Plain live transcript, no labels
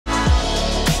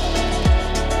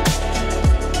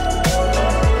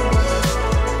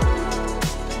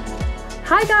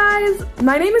Hi guys,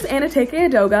 my name is Anneteke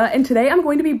Adoga, and today I'm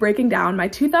going to be breaking down my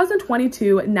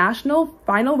 2022 National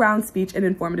Final Round Speech in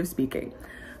Informative Speaking.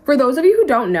 For those of you who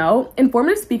don't know,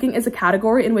 informative speaking is a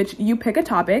category in which you pick a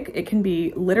topic, it can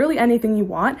be literally anything you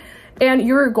want, and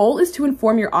your goal is to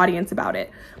inform your audience about it.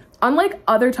 Unlike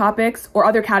other topics or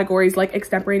other categories like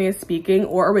extemporaneous speaking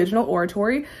or original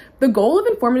oratory, the goal of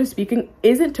informative speaking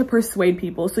isn't to persuade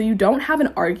people, so you don't have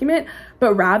an argument,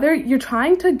 but rather you're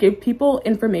trying to give people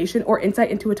information or insight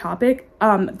into a topic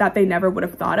that they never would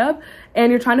have thought of,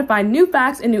 and you're trying to find new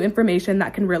facts and new information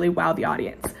that can really wow the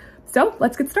audience. So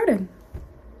let's get started.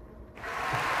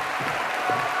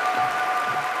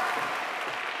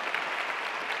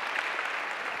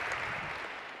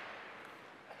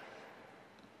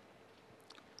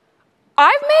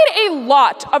 I've made a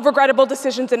lot of regrettable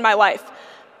decisions in my life,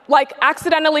 like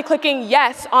accidentally clicking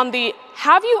yes on the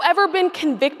 "Have you ever been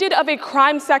convicted of a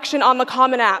crime" section on the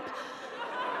Common App,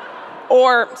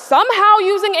 or somehow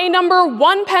using a number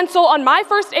 1 pencil on my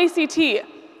first ACT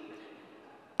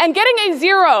and getting a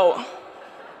 0.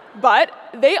 But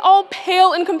they all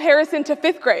pale in comparison to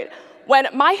 5th grade, when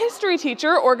my history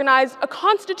teacher organized a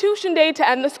Constitution Day to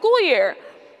end the school year.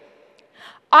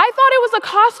 I thought it was a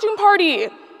costume party.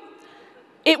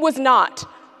 It was not.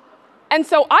 And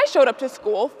so I showed up to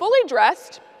school fully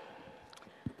dressed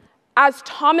as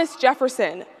Thomas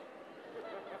Jefferson,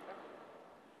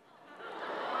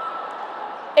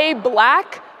 a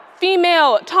black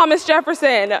female Thomas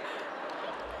Jefferson.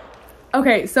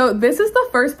 Okay, so this is the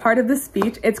first part of the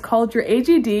speech. It's called your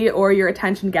AGD, or your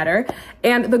attention getter.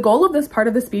 And the goal of this part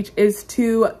of the speech is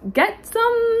to get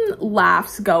some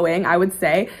laughs going, I would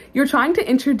say. You're trying to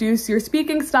introduce your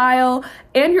speaking style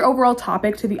and your overall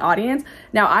topic to the audience.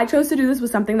 Now, I chose to do this with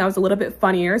something that was a little bit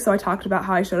funnier. So I talked about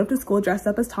how I showed up to school dressed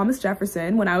up as Thomas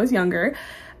Jefferson when I was younger.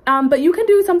 But you can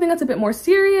do something that's a bit more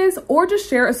serious, or just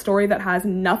share a story that has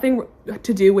nothing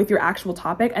to do with your actual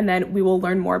topic, and then we will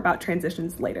learn more about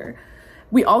transitions later.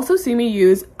 We also see me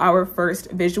use our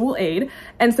first visual aid.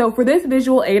 And so for this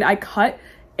visual aid, I cut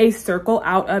a circle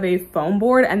out of a foam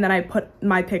board, and then I put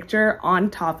my picture on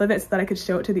top of it so that I could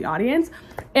show it to the audience.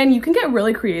 And you can get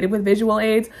really creative with visual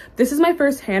aids. This is my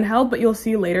first handheld, but you'll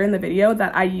see later in the video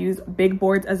that I use big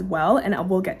boards as well, and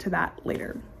we'll get to that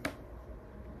later.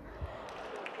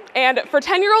 And for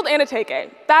 10-year-old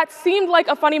Anneteke, that seemed like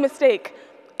a funny mistake.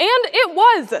 And it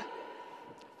was,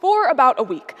 for about a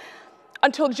week.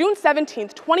 Until June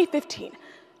 17th, 2015,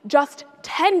 just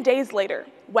 10 days later,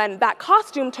 when that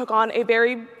costume took on a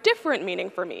very different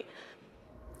meaning for me.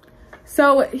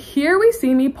 So here we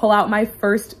see me pull out my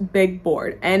first big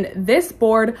board, and this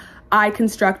board I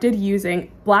constructed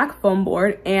using black foam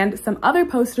board and some other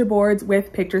poster boards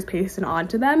with pictures pasted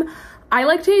onto them. I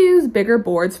like to use bigger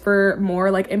boards for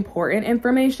more like important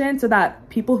information so that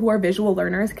people who are visual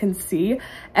learners can see,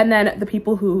 and then the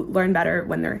people who learn better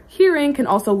when they're hearing can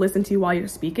also listen to you while you're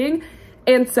speaking.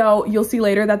 And so you'll see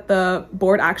later that the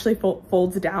board actually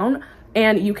folds down,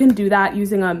 and you can do that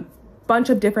using a bunch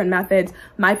of different methods.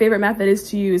 My favorite method is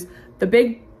to use the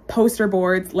big poster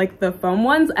boards, like the foam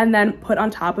ones, and then put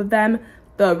on top of them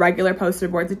the regular poster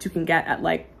boards that you can get at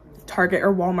like Target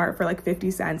or Walmart for like 50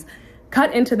 cents.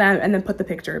 Cut into them and then put the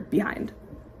picture behind.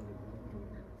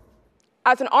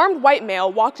 As an armed white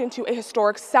male walked into a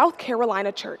historic South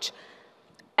Carolina church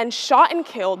and shot and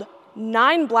killed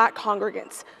 9 black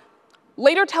congregants,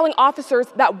 later telling officers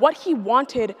that what he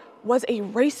wanted was a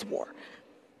race war,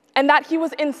 and that he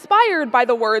was inspired by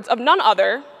the words of none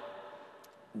other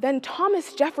than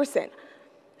Thomas Jefferson,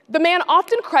 the man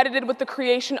often credited with the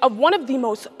creation of one of the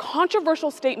most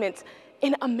controversial statements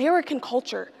in American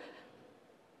culture: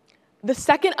 the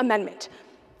Second Amendment.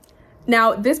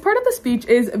 Now, this part of the speech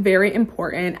is very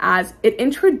important as it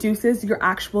introduces your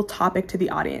actual topic to the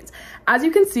audience. As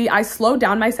you can see, I slowed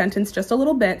down my sentence just a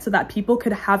little bit so that people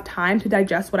could have time to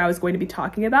digest what I was going to be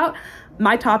talking about.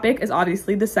 My topic is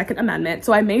obviously the Second Amendment,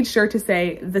 so I made sure to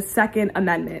say the Second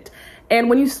Amendment. And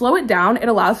when you slow it down, it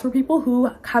allows for people who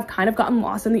have kind of gotten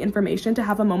lost in the information to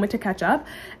have a moment to catch up,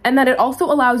 and then it also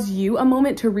allows you a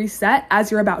moment to reset as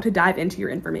you're about to dive into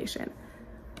your information.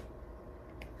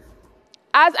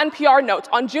 As NPR notes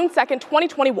on June 2nd,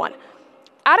 2021,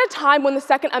 at a time when the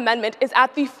Second Amendment is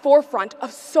at the forefront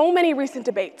of so many recent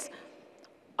debates,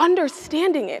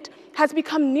 understanding it has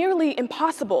become nearly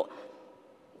impossible,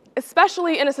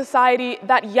 especially in a society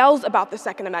that yells about the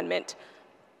Second Amendment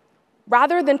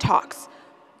rather than talks.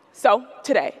 So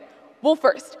today, we'll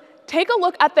first take a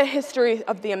look at the history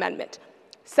of the amendment.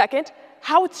 Second,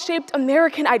 how it's shaped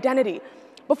American identity,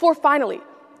 before finally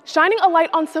shining a light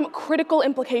on some critical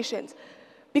implications.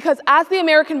 Because as the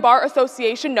American Bar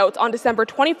Association notes on December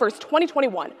 21st,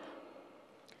 2021,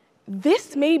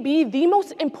 This may be the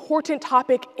most important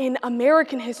topic in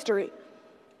American history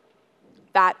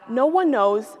that no one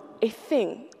knows a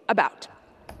thing about.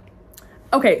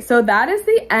 Okay, so that is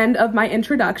the end of my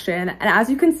introduction. And as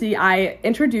you can see, I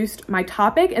introduced my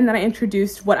topic and then I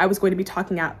introduced what I was going to be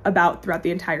talking about throughout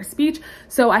the entire speech.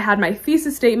 So I had my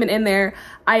thesis statement in there.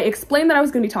 I explained that I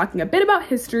was going to be talking a bit about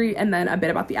history and then a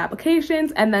bit about the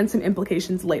applications and then some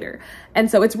implications later. And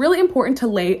so it's really important to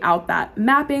lay out that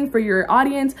mapping for your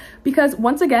audience because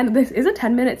once again, this is a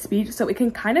 10-minute speech, so it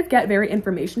can kind of get very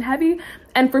information heavy.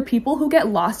 And for people who get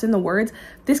lost in the words,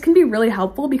 this can be really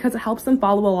helpful because it helps them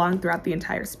follow along throughout the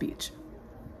entire speech.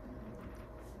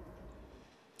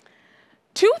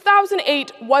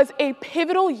 2008 was a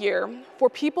pivotal year for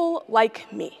people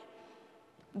like me.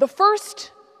 The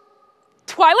first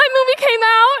Twilight movie came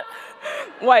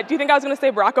out. What, do you think I was gonna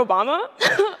say Barack Obama?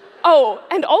 Oh,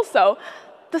 and also,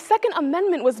 the Second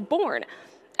Amendment was born.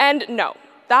 And no,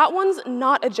 that one's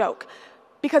not a joke.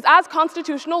 Because as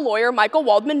constitutional lawyer Michael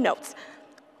Waldman notes,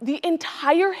 the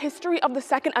entire history of the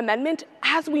Second Amendment,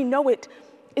 as we know it,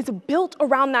 is built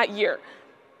around that year.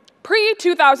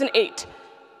 Pre-2008,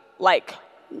 like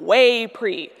way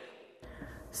pre.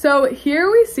 So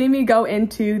here we see me go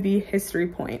into the history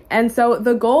point. And so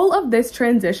the goal of this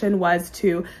transition was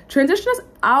to transition us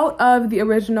out of the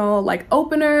original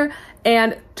opener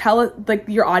and tell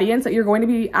your audience that you're going to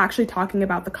be actually talking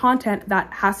about the content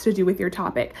that has to do with your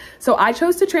topic. So I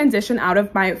chose to transition out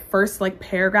of my first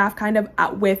paragraph kind of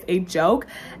with a joke.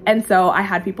 And so I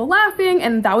had people laughing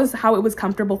and that was how it was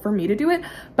comfortable for me to do it.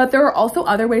 But there are also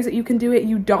other ways that you can do it.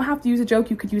 You don't have to use a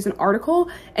joke. You could use an article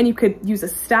and you could use a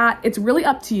stat. It's really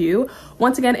up to you.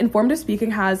 Once again, informative speaking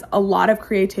has a lot of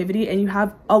creativity and you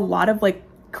have a lot of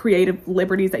creative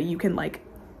liberties that you can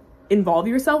involve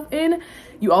yourself in.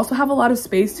 You also have a lot of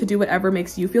space to do whatever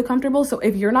makes you feel comfortable. So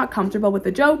if you're not comfortable with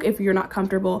a joke, if you're not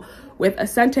comfortable with a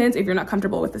sentence, if you're not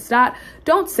comfortable with a stat,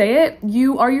 don't say it.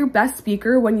 You are your best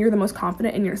speaker when you're the most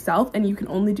confident in yourself, and you can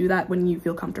only do that when you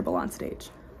feel comfortable on stage.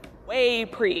 Way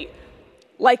pre,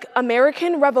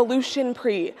 American Revolution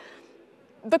pre.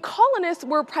 The colonists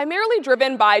were primarily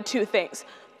driven by two things.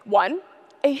 One,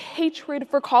 a hatred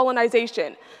for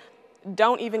colonization.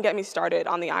 Don't even get me started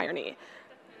on the irony.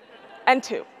 And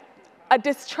two, a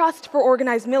distrust for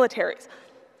organized militaries.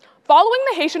 Following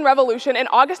the Haitian Revolution in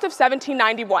August of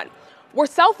 1791, where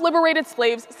self-liberated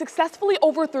slaves successfully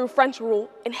overthrew French rule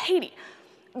in Haiti,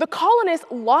 the colonists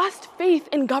lost faith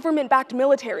in government-backed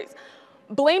militaries,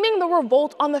 blaming the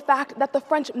revolt on the fact that the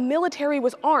French military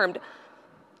was armed,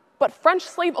 but French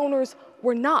slave owners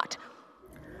were not.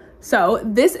 So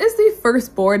this is the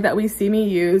first board that we see me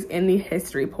use in the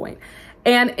history point.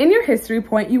 And in your history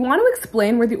point, you want to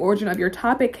explain where the origin of your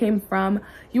topic came from.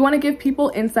 You want to give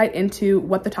people insight into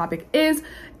what the topic is.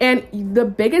 And the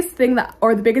biggest thing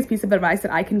the biggest piece of advice that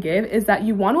I can give is that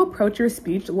you want to approach your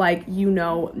speech like you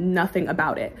know nothing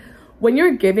about it. When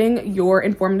you're giving your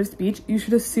informative speech, you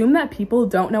should assume that people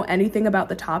don't know anything about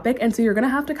the topic. And so you're going to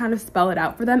have to kind of spell it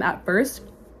out for them at first.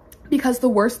 Because the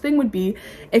worst thing would be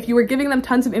if you were giving them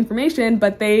tons of information,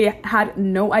 but they had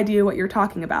no idea what you're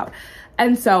talking about.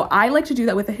 And so I like to do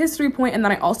that with a history point, and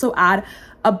then I also add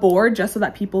a board just so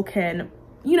that people can,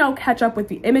 catch up with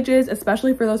the images,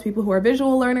 especially for those people who are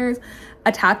visual learners.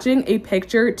 Attaching a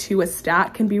picture to a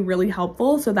stat can be really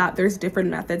helpful so that there's different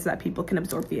methods that people can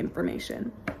absorb the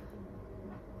information.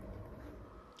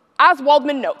 As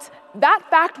Waldman notes, that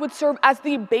fact would serve as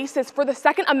the basis for the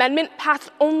Second Amendment passed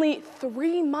only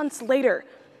 3 months later.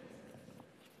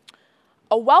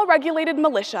 A well-regulated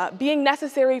militia being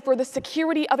necessary for the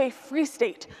security of a free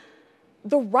state,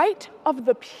 the right of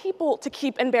the people to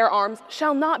keep and bear arms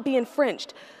shall not be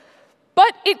infringed.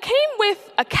 But it came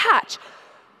with a catch.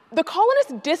 The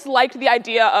colonists disliked the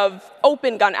idea of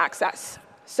open gun access.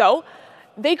 So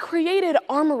they created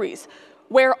armories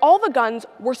where all the guns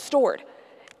were stored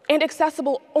and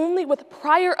accessible only with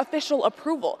prior official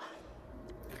approval.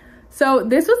 So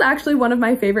this was actually one of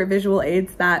my favorite visual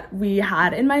aids that we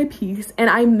had in my piece, and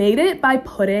I made it by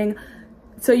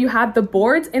so you have the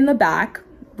boards in the back,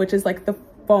 which is the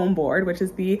foam board, which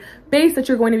is the base that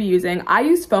you're going to be using. I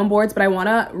used foam boards, but I want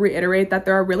to reiterate that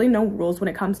there are really no rules when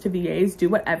it comes to VAs. Do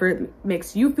whatever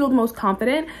makes you feel the most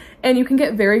confident, and you can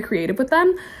get very creative with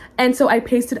them. And so I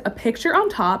pasted a picture on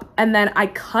top, and then I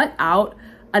cut out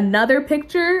another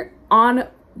picture on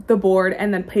the board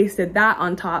and then pasted that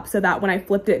on top so that when I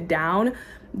flipped it down,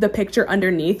 the picture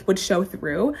underneath would show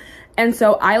through. And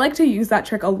so I like to use that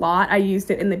trick a lot. I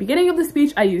used it in the beginning of the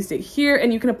speech, I used it here,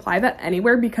 and you can apply that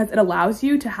anywhere because it allows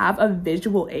you to have a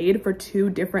visual aid for 2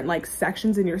 different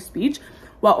sections in your speech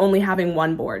while only having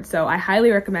one board. So I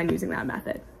highly recommend using that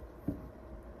method.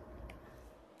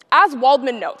 As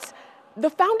Waldman notes, the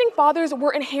founding fathers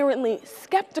were inherently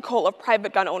skeptical of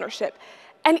private gun ownership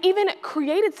and even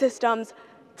created systems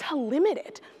to limit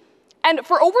it. And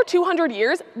for over 200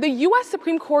 years, the US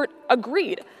Supreme Court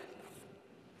agreed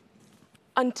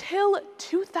until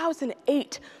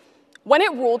 2008, when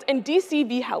it ruled in DC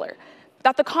v. Heller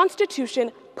that the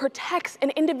Constitution protects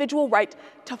an individual right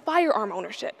to firearm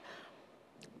ownership.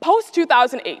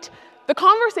 Post-2008, the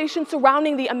conversation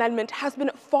surrounding the amendment has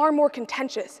been far more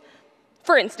contentious.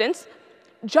 For instance,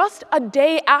 just a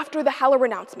day after the Heller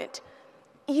announcement,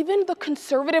 even the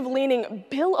conservative-leaning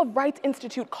Bill of Rights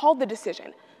Institute called the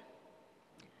decision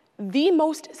the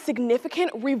most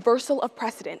significant reversal of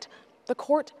precedent the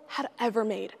court had ever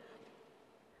made.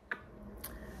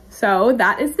 So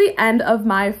that is the end of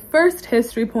my first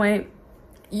history point.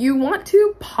 You want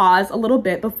to pause a little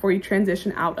bit before you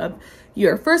transition out of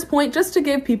your first point, just to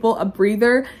give people a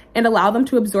breather and allow them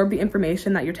to absorb the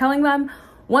information that you're telling them.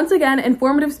 Once again,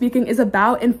 informative speaking is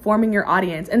about informing your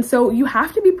audience. And so you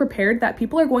have to be prepared that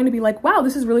people are going to be like, wow,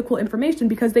 this is really cool information,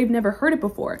 because they've never heard it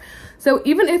before. So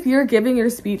even if you're giving your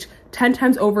speech 10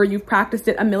 times over, you've practiced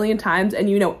it a million times, and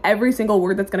you know every single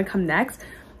word that's going to come next,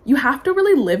 you have to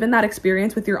really live in that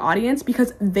experience with your audience,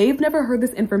 because they've never heard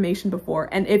this information before.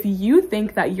 And if you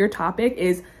think that your topic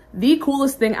is the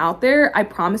coolest thing out there, I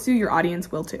promise you your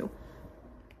audience will too.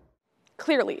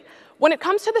 Clearly, when it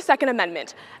comes to the Second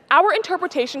Amendment, our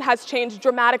interpretation has changed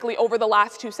dramatically over the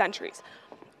last 2 centuries.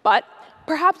 But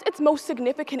perhaps its most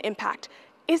significant impact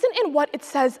isn't in what it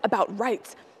says about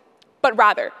rights, but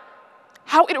rather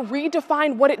how it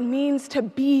redefined what it means to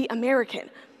be American,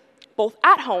 both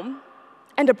at home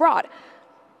and abroad.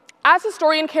 As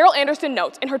historian Carol Anderson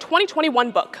notes in her 2021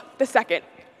 book, The Second,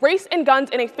 Race and Guns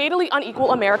in a Fatally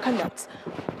Unequal America notes,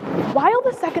 while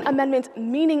the Second Amendment's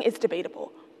meaning is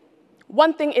debatable,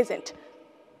 one thing isn't.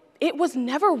 It was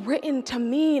never written to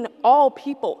mean all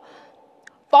people.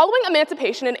 Following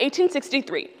emancipation in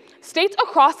 1863, states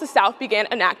across the South began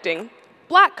enacting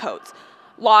black codes,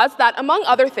 laws that, among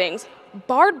other things,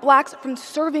 barred blacks from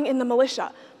serving in the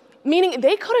militia, meaning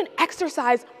they couldn't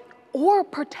exercise or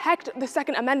protect the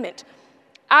Second Amendment.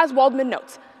 As Waldman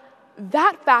notes,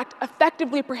 that fact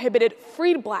effectively prohibited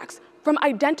freed blacks from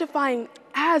identifying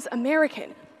as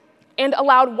American and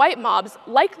allowed white mobs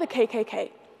like the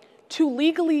KKK to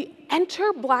legally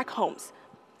enter black homes,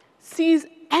 seize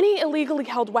any illegally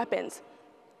held weapons,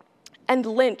 and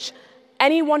lynch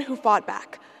anyone who fought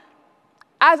back.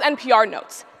 As NPR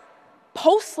notes,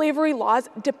 post-slavery laws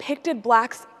depicted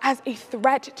blacks as a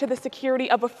threat to the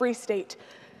security of a free state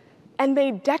and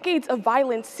made decades of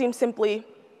violence seem simply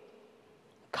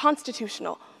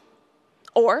constitutional.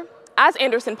 Or, as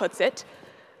Anderson puts it,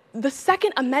 the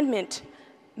Second Amendment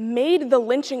made the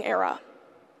lynching era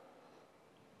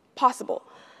possible.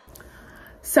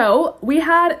 So we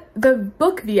had the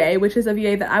book VA, which is a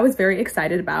VA that I was very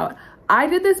excited about. I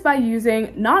did this by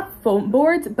using not foam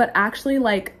boards, but actually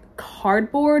like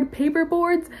cardboard paper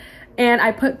boards, and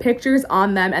I put pictures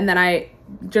on them, and then I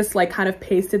just like kind of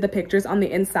pasted the pictures on the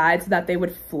inside so that they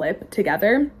would flip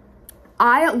together.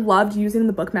 I loved using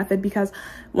the book method because,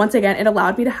 once again, it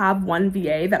allowed me to have one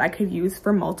VA that I could use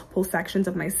for multiple sections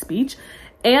of my speech.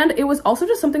 And it was also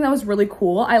just something that was really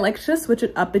cool. I like to switch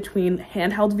it up between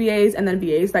handheld VAs and then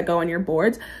VAs that go on your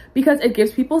boards, because it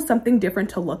gives people something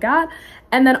different to look at.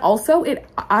 And then also it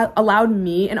allowed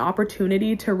me an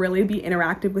opportunity to really be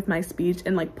interactive with my speech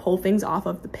and like pull things off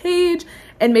of the page,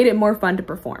 and made it more fun to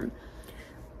perform.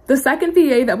 The second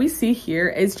VA that we see here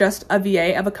is just a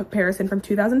VA of a comparison from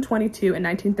 2022 and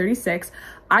 1936.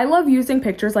 I love using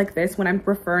pictures like this when I'm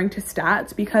referring to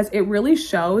stats, because it really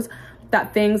shows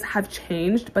that things have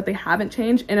changed, but they haven't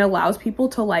changed, and it allows people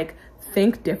to like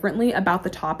think differently about the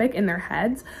topic in their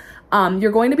heads.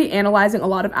 You're going to be analyzing a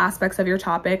lot of aspects of your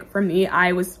topic. For me,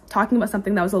 I was talking about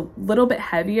something that was a little bit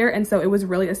heavier, and so it was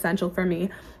really essential for me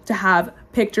to have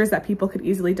pictures that people could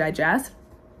easily digest.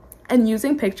 And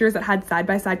using pictures that had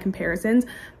side-by-side comparisons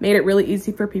made it really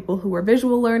easy for people who were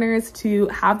visual learners to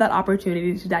have that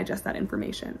opportunity to digest that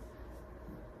information.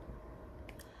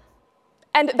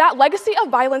 And that legacy of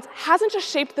violence hasn't just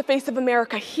shaped the face of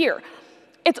America here.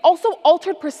 It's also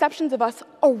altered perceptions of us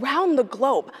around the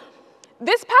globe.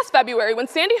 This past February, when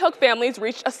Sandy Hook families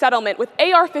reached a settlement with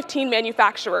AR-15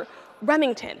 manufacturer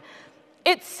Remington,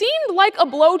 it seemed like a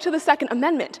blow to the Second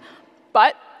Amendment.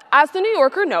 But as the New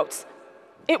Yorker notes,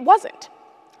 it wasn't.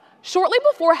 Shortly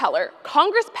before Heller,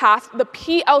 Congress passed the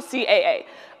PLCAA,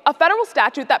 a federal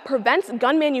statute that prevents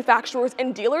gun manufacturers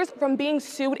and dealers from being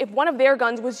sued if one of their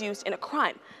guns was used in a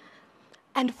crime.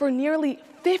 And for nearly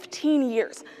 15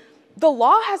 years, the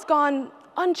law has gone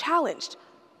unchallenged.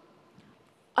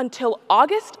 until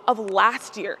August of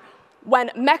last year,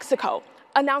 when Mexico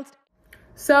announced.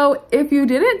 So if you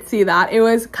didn't see that, it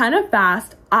was kind of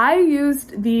fast. I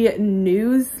used the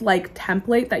news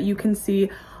template that you can see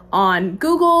on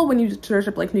Google when you search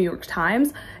up New York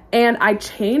Times, and I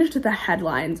changed the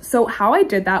headlines. So how I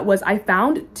did that was I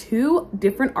found 2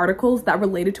 different articles that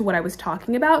related to what I was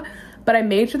talking about, but I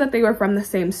made sure that they were from the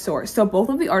same source. So both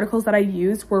of the articles that I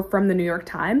used were from the New York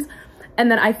Times, and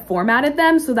then I formatted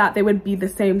them so that they would be the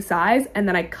same size, and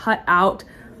then I cut out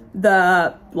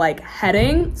the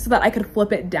heading so that I could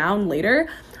flip it down later.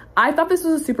 I thought this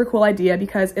was a super cool idea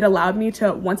because it allowed me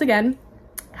to, once again,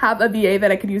 have a VA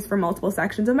that I could use for multiple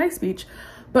sections of my speech.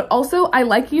 But also I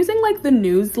like using the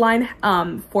newsline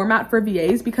format for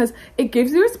VAs because it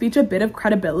gives your speech a bit of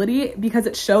credibility because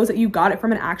it shows that you got it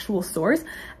from an actual source.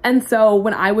 And so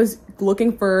when I was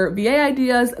looking for VA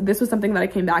ideas, this was something that I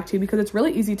came back to because it's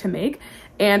really easy to make,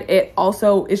 and it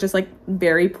also is just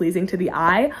very pleasing to the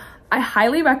eye. I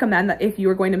highly recommend that if you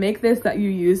are going to make this, that you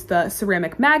use the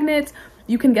ceramic magnets.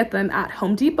 You can get them at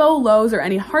Home Depot, Lowe's, or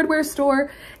any hardware store.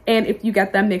 And if you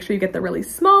get them, make sure you get the really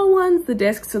small ones, the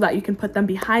discs, so that you can put them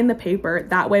behind the paper.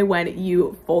 That way, when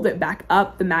you fold it back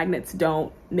up, the magnets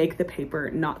don't make the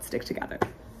paper not stick together.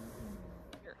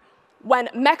 When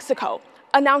Mexico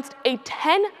announced a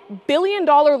 $10 billion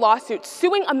lawsuit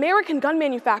suing American gun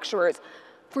manufacturers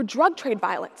for drug trade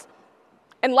violence.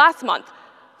 And last month,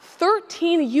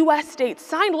 13 US states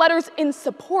signed letters in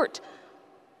support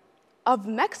of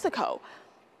Mexico.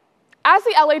 As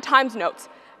the LA Times notes,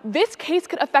 this case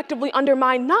could effectively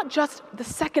undermine not just the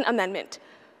Second Amendment,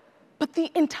 but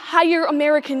the entire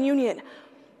American Union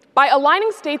by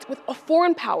aligning states with a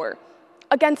foreign power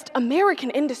against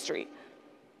American industry,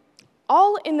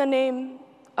 all in the name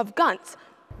of guns.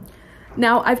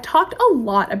 Now, I've talked a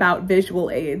lot about visual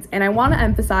aids, and I want to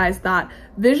emphasize that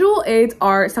visual aids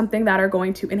are something that are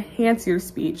going to enhance your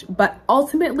speech, but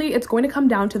ultimately it's going to come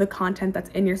down to the content that's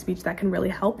in your speech that can really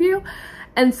help you.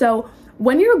 And so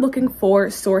when you're looking for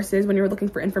sources, when you're looking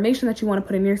for information that you want to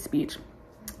put in your speech,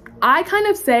 I kind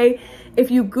of say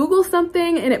if you Google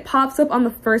something and it pops up on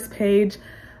the first page,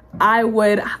 I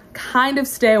would kind of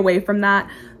stay away from that.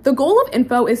 The goal of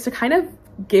info is to kind of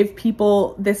give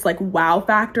people this wow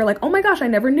factor, oh my gosh, I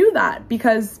never knew that,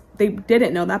 because they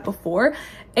didn't know that before.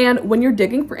 And when you're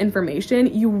digging for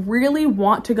information, you really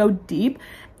want to go deep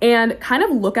and kind of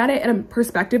look at it in a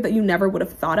perspective that you never would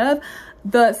have thought of.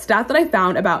 The stat that I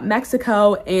found about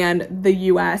Mexico and the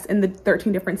US and the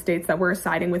 13 different states that were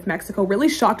siding with Mexico really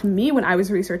shocked me when I was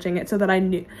researching it, so that I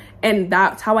knew, and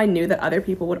that's how I knew that other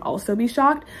people would also be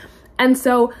shocked. And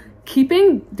so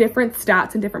keeping different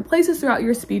stats in different places throughout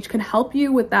your speech can help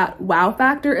you with that wow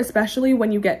factor, especially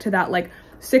when you get to that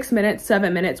 6 minutes,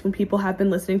 7 minutes, when people have been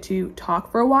listening to you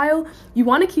talk for a while. You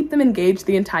want to keep them engaged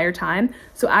the entire time.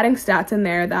 So adding stats in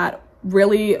there that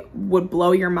really would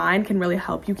blow your mind can really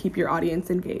help you keep your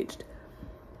audience engaged.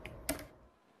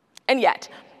 And yet,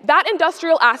 that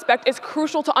industrial aspect is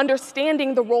crucial to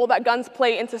understanding the role that guns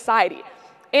play in society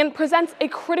and presents a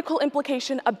critical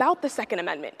implication about the Second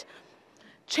Amendment.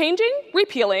 Changing,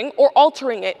 repealing, or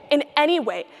altering it in any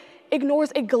way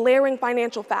ignores a glaring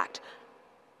financial fact.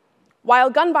 While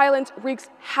gun violence wreaks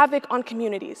havoc on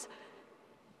communities,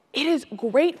 it is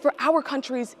great for our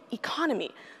country's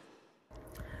economy.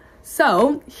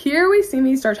 So here we see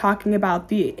me start talking about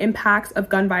the impacts of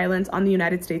gun violence on the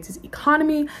United States'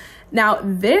 economy. Now,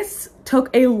 this took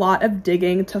a lot of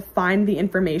digging to find the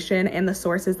information and the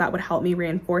sources that would help me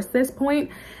reinforce this point.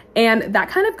 And that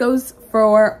kind of goes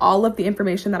for all of the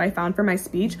information that I found for my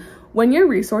speech. When you're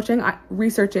researching,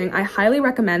 I highly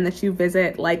recommend that you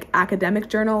visit academic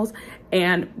journals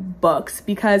and books,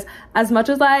 because as much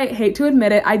as I hate to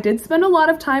admit it, I did spend a lot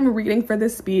of time reading for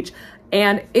this speech,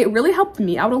 and it really helped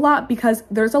me out a lot, because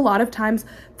there's a lot of times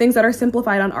things that are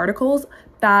simplified on articles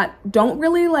that don't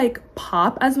really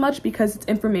pop as much because it's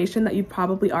information that you've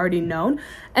probably already known.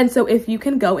 And so if you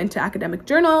can go into academic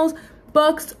journals,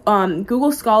 books,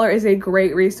 Google Scholar is a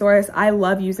great resource. I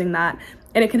love using that.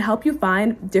 And it can help you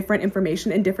find different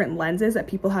information and different lenses that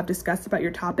people have discussed about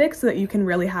your topic, so that you can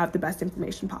really have the best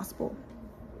information possible.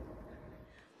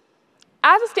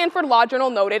 As a Stanford Law Journal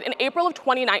noted in April of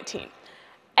 2019,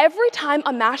 every time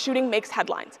a mass shooting makes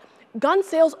headlines, gun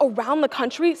sales around the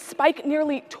country spike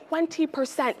nearly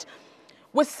 20%,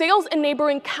 with sales in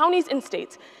neighboring counties and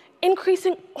states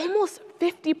increasing almost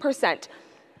 50%.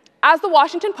 As the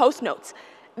Washington Post notes,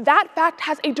 that fact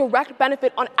has a direct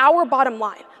benefit on our bottom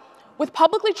line, with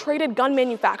publicly traded gun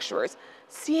manufacturers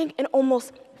seeing an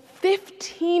almost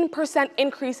 15%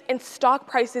 increase in stock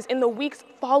prices in the weeks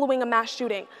following a mass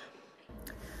shooting.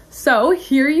 So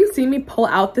here you see me pull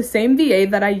out the same VA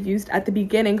that I used at the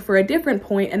beginning for a different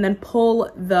point and then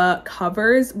pull the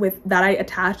covers that I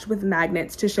attached with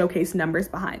magnets to showcase numbers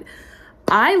behind.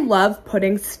 I love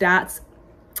putting stats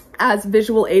as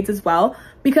visual aids as well,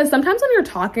 because sometimes when you're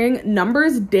talking,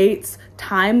 numbers, dates,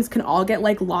 times can all get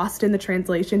like lost in the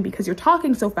translation because you're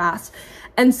talking so fast.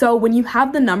 And so when you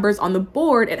have the numbers on the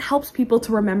board, it helps people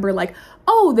to remember like,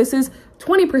 oh, this is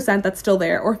 20% that's still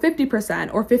there, or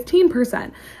 50% or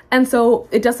 15%. And so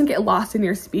it doesn't get lost in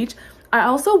your speech. I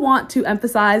also want to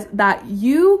emphasize that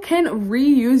you can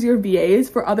reuse your VAs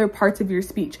for other parts of your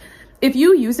speech. If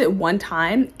you use it one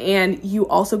time and you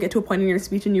also get to a point in your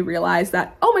speech and you realize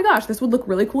that, oh my gosh, this would look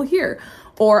really cool here,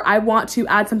 or I want to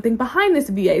add something behind this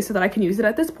VA so that I can use it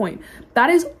at this point,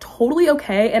 that is totally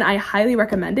okay, and I highly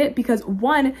recommend it because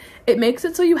one, it makes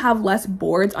it so you have less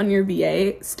boards on your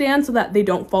VA stand so that they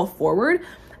don't fall forward.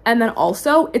 And then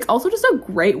also, it's also just a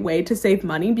great way to save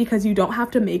money because you don't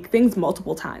have to make things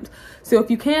multiple times. So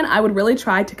if you can, I would really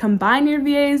try to combine your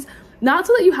VAs, not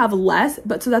so that you have less,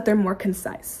 but so that they're more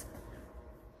concise.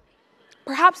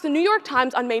 Perhaps the New York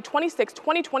Times on May 26,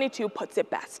 2022 puts it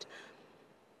best.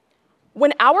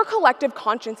 When our collective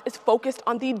conscience is focused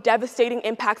on the devastating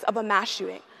impacts of a mass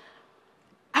shooting,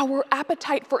 our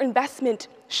appetite for investment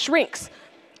shrinks.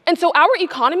 And so our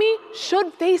economy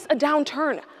should face a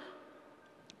downturn.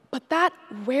 But that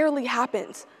rarely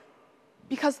happens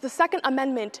because the Second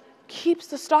Amendment keeps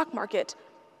the stock market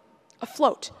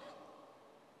afloat.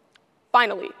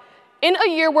 Finally, in a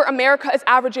year where America is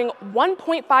averaging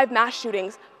 1.5 mass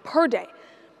shootings per day,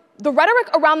 the rhetoric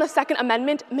around the Second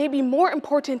Amendment may be more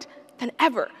important than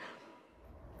ever.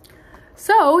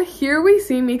 So here we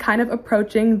see me kind of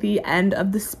approaching the end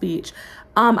of the speech.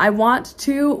 I want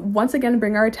to once again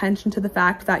bring our attention to the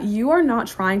fact that you are not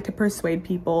trying to persuade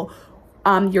people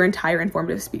your entire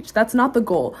informative speech. That's not the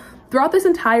goal. Throughout this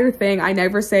entire thing, I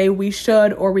never say we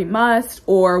should or we must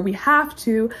or we have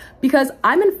to, because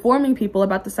I'm informing people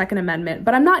about the Second Amendment,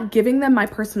 but I'm not giving them my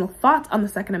personal thoughts on the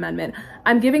Second Amendment.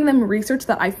 I'm giving them research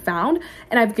that I found,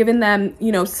 and I've given them,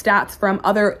 stats from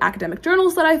other academic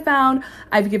journals that I found.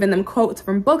 I've given them quotes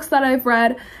from books that I've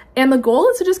read, and the goal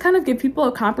is to just kind of give people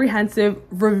a comprehensive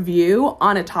review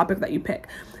on a topic that you pick.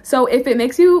 So if it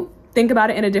makes you think about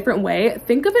it in a different way,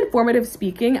 think of informative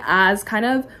speaking as kind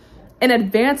of an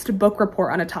advanced book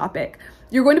report on a topic.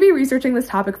 You're going to be researching this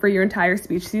topic for your entire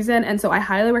speech season, and so I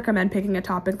highly recommend picking a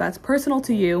topic that's personal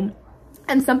to you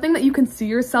and something that you can see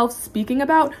yourself speaking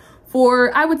about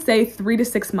for, I would say, 3 to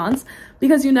 6 months,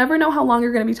 because you never know how long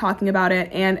you're going to be talking about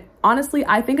it. And honestly,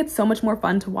 I think it's so much more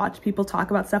fun to watch people talk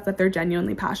about stuff that they're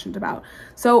genuinely passionate about.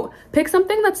 So pick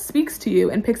something that speaks to you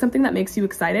and pick something that makes you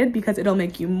excited, because it'll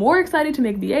make you more excited to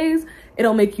make VAs,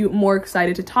 it'll make you more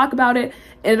excited to talk about it,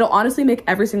 and it'll honestly make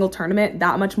every single tournament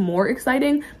that much more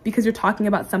exciting because you're talking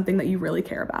about something that you really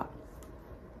care about.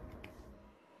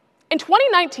 In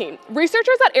 2019,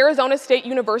 researchers at Arizona State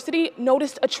University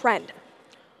noticed a trend.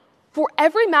 For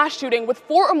every mass shooting with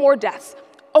 4 or more deaths,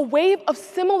 a wave of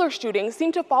similar shootings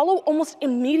seemed to follow almost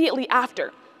immediately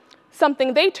after,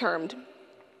 something they termed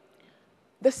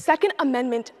the Second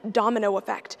Amendment domino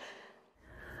effect.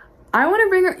 I want to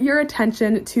bring your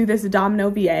attention to this domino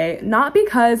VA, not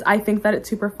because I think that it's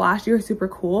super flashy or super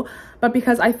cool, but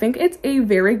because I think it's a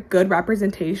very good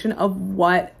representation of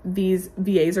what these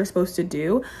VAs are supposed to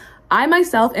do. I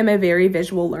myself am a very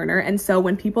visual learner, and so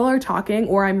when people are talking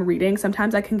or I'm reading,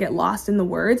 sometimes I can get lost in the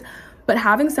words, but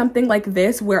having something like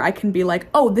this where I can be like,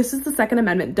 oh, this is the Second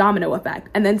Amendment domino effect,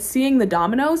 and then seeing the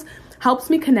dominoes helps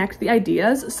me connect the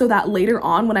ideas so that later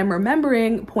on when I'm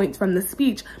remembering points from the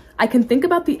speech, I can think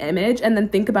about the image and then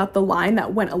think about the line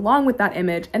that went along with that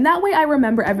image, and that way I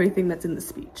remember everything that's in the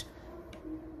speech.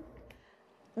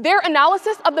 Their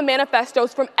analysis of the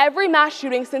manifestos from every mass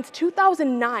shooting since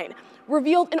 2009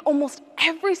 revealed in almost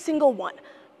every single one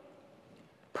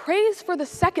praise for the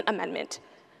Second Amendment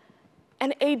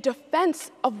and a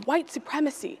defense of white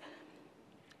supremacy.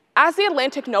 As The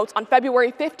Atlantic notes on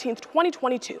February 15,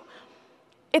 2022,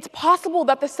 it's possible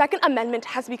that the Second Amendment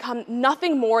has become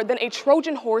nothing more than a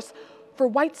Trojan horse for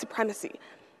white supremacy.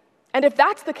 And if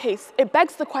that's the case, it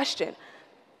begs the question,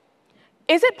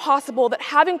 is it possible that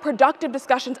having productive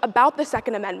discussions about the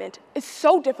Second Amendment is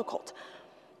so difficult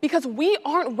because we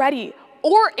aren't ready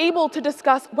or able to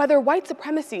discuss whether white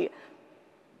supremacy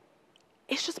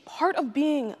is just part of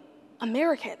being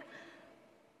American?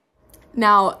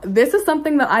 Now, this is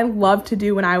something that I love to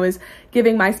do when I was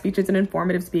giving my speeches in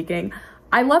informative speaking.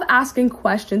 I love asking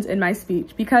questions in my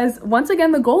speech because, once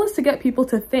again, the goal is to get people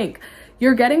to think.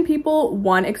 you're getting people,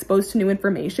 one, exposed to new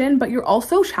information, but you're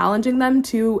also challenging them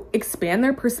to expand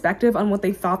their perspective on what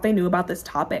they thought they knew about this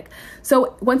topic.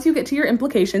 So once you get to your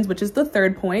implications, which is the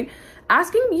third point,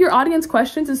 asking your audience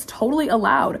questions is totally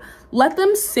allowed. Let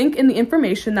them sink in the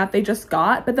information that they just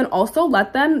got, but then also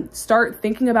let them start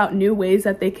thinking about new ways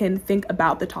that they can think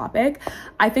about the topic.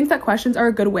 I think that questions are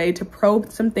a good way to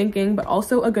probe some thinking, but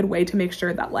also a good way to make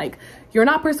sure that like you're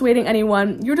not persuading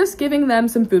anyone, you're just giving them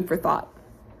some food for thought.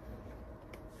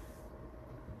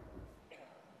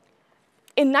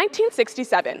 In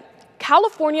 1967,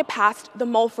 California passed the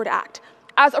Mulford Act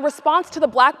as a response to the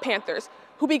Black Panthers,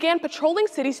 who began patrolling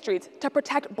city streets to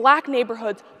protect Black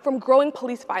neighborhoods from growing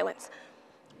police violence.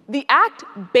 The act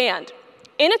banned,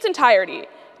 in its entirety,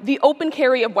 the open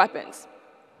carry of weapons.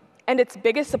 And its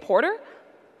biggest supporter?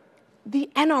 The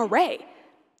NRA.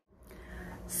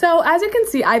 So as you can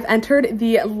see, I've entered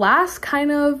the last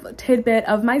kind of tidbit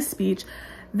of my speech.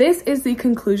 This is the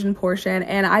conclusion portion,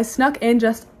 and I snuck in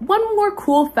just one more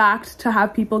cool fact to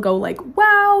have people go like,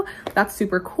 wow, that's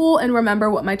super cool, and remember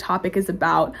what my topic is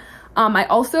about. I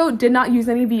also did not use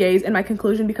any VAs in my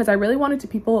conclusion because I really wanted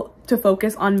people to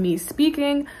focus on me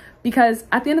speaking, because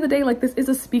at the end of the day, like, this is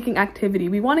a speaking activity.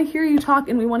 We want to hear you talk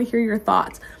and we want to hear your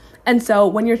thoughts. And so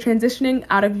when you're transitioning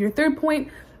out of your third point,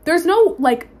 there's no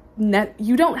like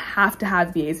you don't have to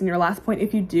have VAs in your last point.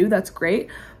 If you do, that's great.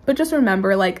 But just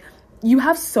remember, like, you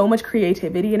have so much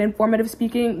creativity in informative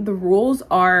speaking. The rules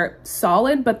are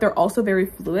solid, but they're also very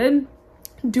fluid.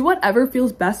 Do whatever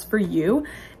feels best for you.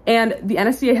 And the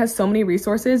NSDA has so many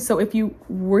resources. So if you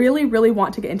really, really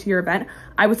want to get into your event,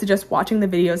 I would suggest watching the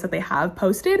videos that they have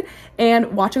posted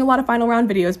and watching a lot of final round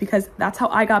videos, because that's how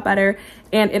I got better.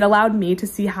 And it allowed me to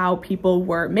see how people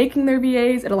were making their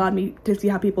VAs. It allowed me to see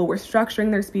how people were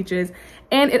structuring their speeches.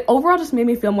 And it overall just made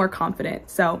me feel more confident.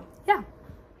 So yeah.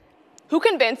 Who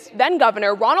convinced then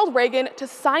Governor Ronald Reagan to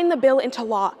sign the bill into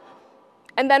law,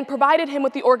 and then provided him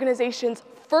with the organization's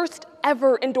first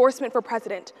ever endorsement for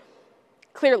president.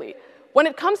 Clearly, when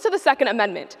it comes to the Second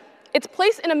Amendment, its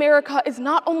place in America is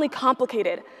not only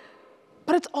complicated,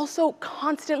 but it's also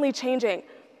constantly changing.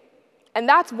 And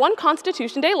that's one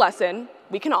Constitution Day lesson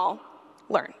we can all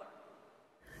learn.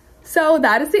 So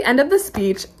that is the end of the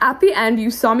speech. At the end,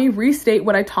 you saw me restate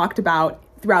what I talked about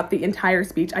throughout the entire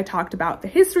speech. I talked about the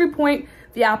history point,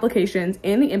 the applications,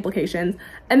 and the implications.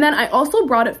 And then I also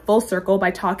brought it full circle by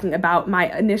talking about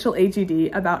my initial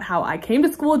AGD, about how I came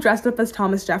to school dressed up as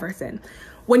Thomas Jefferson.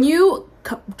 When you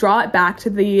draw it back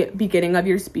to the beginning of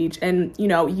your speech and, you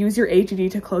know, use your AGD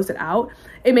to close it out,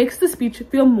 it makes the speech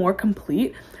feel more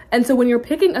complete. And so when you're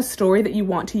picking a story that you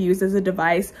want to use as a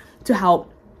device to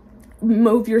help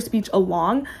move your speech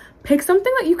along, pick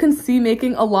something that you can see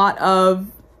making a lot of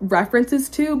references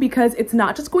to, because it's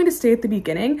not just going to stay at the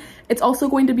beginning, it's also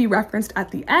going to be referenced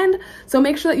at the end. So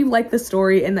make sure that you like the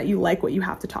story and that you like what you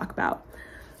have to talk about.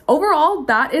 Overall,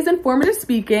 that is informative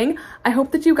speaking. I hope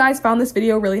that you guys found this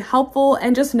video really helpful,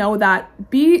 and just know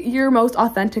that be your most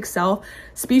authentic self.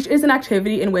 Speech is an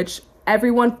activity in which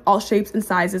everyone, all shapes and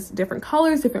sizes, different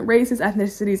colors, different races,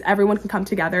 ethnicities, everyone can come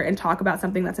together and talk about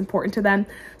something that's important to them.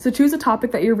 So choose a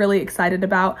topic that you're really excited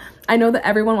about. I know that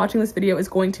everyone watching this video is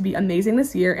going to be amazing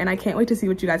this year, and I can't wait to see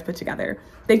what you guys put together.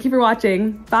 Thank you for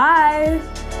watching. Bye!